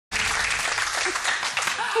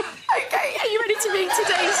be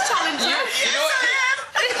today's challenger. You know what?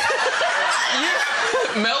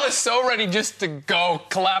 Mel is so ready just to go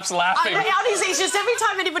collapse laughing. Honestly, it's just every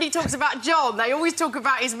time anybody talks about John, they always talk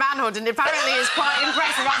about his manhood, and apparently it's quite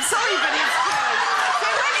impressive. I'm sorry, but it's true. So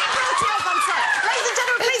when he brought it up, I'm sorry. Ladies and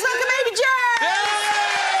gentlemen, please welcome Amy Jones!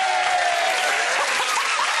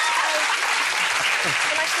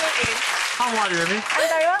 Nice to meet you. How are you, Amy? I'm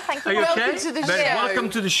very well, thank you. Are you Welcome okay? to the Very show. welcome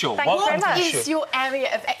to the show. Thank you very much. What is your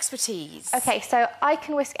area of expertise? OK, so I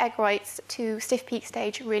can whisk egg whites to stiff peak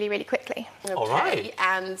stage really, really quickly. Okay, All right.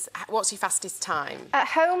 and what's your fastest time? At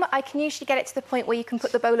home, I can usually get it to the point where you can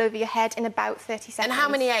put the bowl over your head in about 30 seconds. And how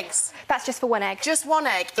many eggs? That's just for one egg. Just one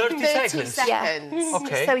egg. 30 seconds? Yeah.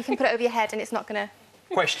 Okay. So you can put it over your head and it's not going to...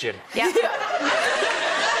 Question. Yeah.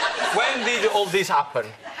 When did all this happen?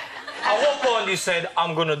 At what point you said,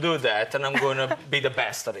 I'm going to do that and I'm going to be the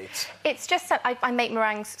best at it? It's just that I make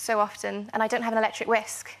meringues so often and I don't have an electric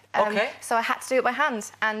whisk. OK. So I had to do it by hand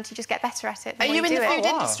and you just get better at it. Are you in the food it.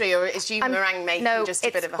 industry or is you meringue making just a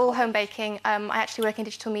bit of a... No, it's all home baking. I actually work in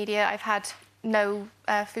digital media. I've had no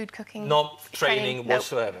food cooking. No training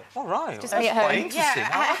whatsoever. No. All right. Just me at home. Quite interesting.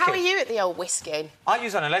 Yeah. How are you at the old whisking? I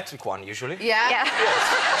use an electric one, usually. Yeah?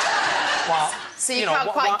 Well, So you can't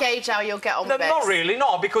quite gauge how you'll get on with it? Not really,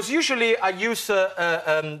 no, because usually I use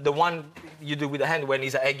the one you do with the hand when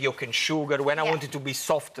it's egg yolk and sugar, when I want it to be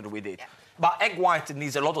softer with it. Yeah. But egg white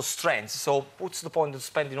needs a lot of strength, so what's the point of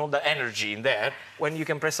spending all the energy in there when you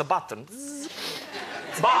can press a button?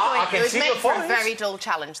 But I can see your point. It was made for a very dull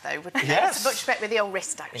challenge, though, wouldn't it? Yes. It's much better with the old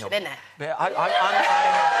wrist action, isn't it? We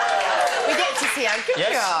get to see how good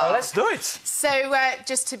you are. Let's do it. So,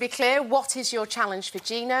 just to be clear, what is your challenge for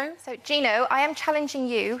Gino? So, Gino, I am challenging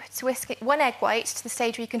you to whisk one egg white to the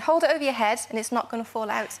stage where you can hold it over your head and it's not going to fall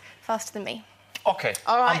out faster than me. OK,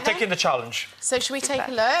 All right, I'm taking the challenge. So, shall we take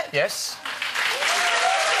a look? Yes.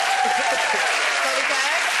 There we go.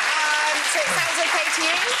 So, it sounds OK to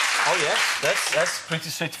you? Oh, yes, that's pretty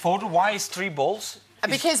straightforward. Why is 3 balls?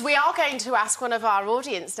 Because we are going to ask one of our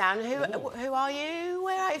audience down. Who are you?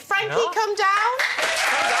 Where are you? Frankie, come down.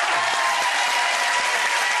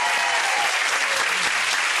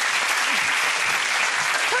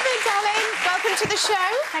 Come in, darling. Welcome to the show.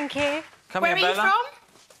 Thank you. Where are you from?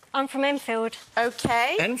 I'm from Enfield.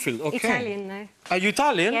 OK. Enfield, OK. Italian, though. Are you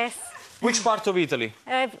Italian? Yes. Which part of Italy?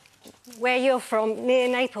 Where you're from, near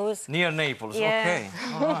Naples. Near Naples, Yeah. OK.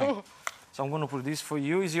 All right. So I'm going to put this for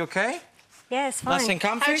you. Is it OK? Yes, fine. Nice and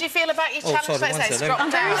comfy? How do you feel about your challenge? sorry, Let's one say, second.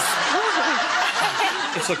 drop down.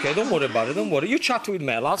 It's OK, don't worry about it, don't worry. You chat with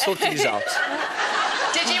Mel, I'll sort this out.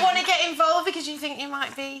 Did you want to get involved because you think you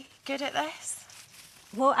might be good at this?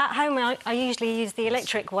 Well, at home, I usually use the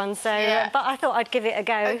electric one, so... Yeah. but I thought I'd give it a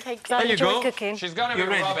go. OK, good. 'cause I There you enjoy go. cooking. She's gonna be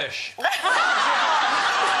ready. rubbish. So, Amy,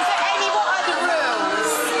 what are the rules?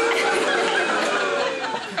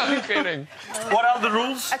 I'm kidding. What are the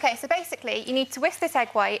rules? OK, so basically, you need to whisk this egg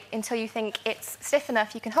white until you think it's stiff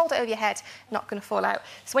enough. You can hold it over your head, not going to fall out.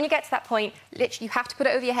 So when you get to that point, literally, you have to put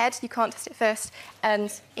it over your head. You can't test it first.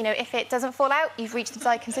 And, you know, if it doesn't fall out, you've reached the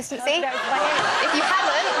desired consistency. If you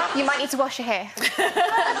haven't, you might need to wash your hair.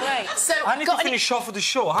 Great. So, I need to finish off the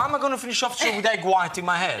show. How am I going to finish off the show with egg white in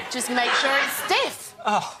my head? Just make sure it's stiff.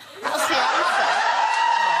 Oh. That's the answer.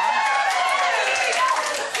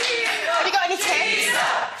 Have you got any tips?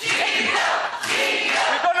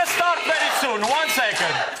 We're going to start very soon. 1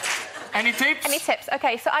 second. Any tips? Any tips?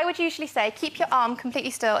 OK, so I would usually say keep your arm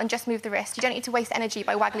completely still and just move the wrist. You don't need to waste energy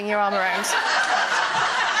by waggling your arm around. All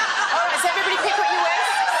right, so everybody pick what you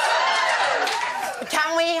wish.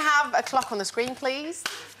 Can we have a clock on the screen, please?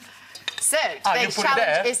 So, today's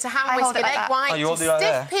challenge is to hand whisk an egg white to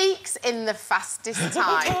stiff peaks in the fastest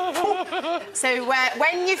time. So,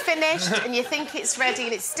 when you're finished and you think it's ready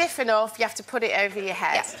and it's stiff enough, you have to put it over your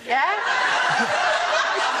head. Yeah?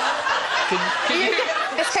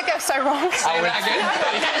 This could go so wrong. Say that again.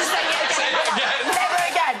 Say it again. Never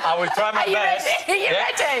again. I will try my best. Are you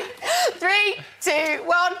ready? 3, 2,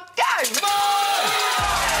 1, go! Come on!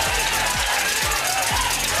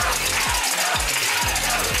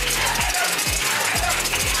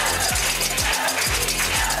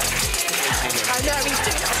 I know, he's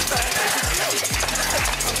doing it on purpose.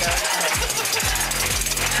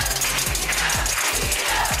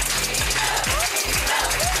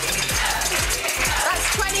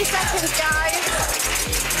 That's 20 seconds, guys.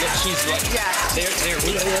 Yeah, she's like... Yeah. There.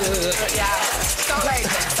 Yeah. Solid.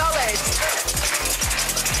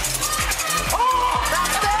 Oh,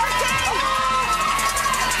 that's 30!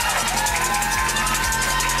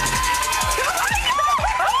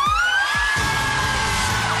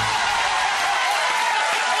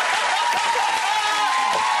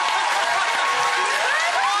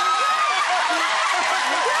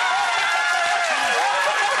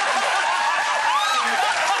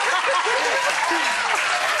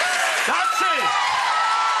 That's it!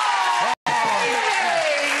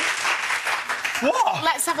 What?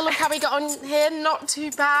 Let's have a look how we got on here. Not too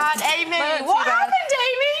bad. Amy, what happened,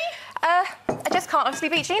 Amy? I just can't obviously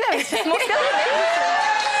beat Gino. He's just more skilled than me.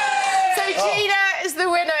 So Gino is the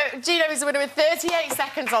winner. Gino is the winner with 38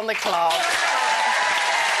 seconds on the clock.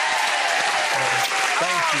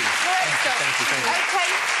 Thank you. Thank you. OK,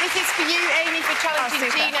 this is for you, Amy, for challenging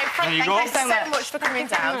Gino. Frank, thank you so much for coming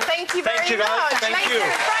down. Thank you very much. Thank you.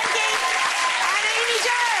 Frankie and Amy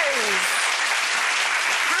Jones.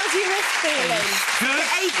 How's your wrist feeling? Good.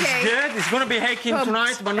 Aching? Good. It's going to be aching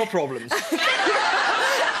tonight, but no problems.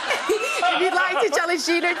 If you'd like to challenge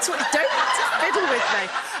Gino, don't fiddle with me.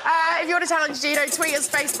 If you want to challenge Gino, tweet us,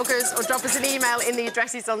 Facebook us, or drop us an email in the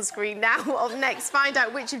addresses on screen now. Up next, find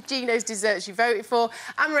out which of Gino's desserts you voted for: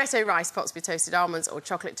 amaretto rice pots with toasted almonds or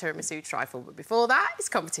chocolate tiramisu trifle. But before that, it's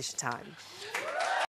competition time.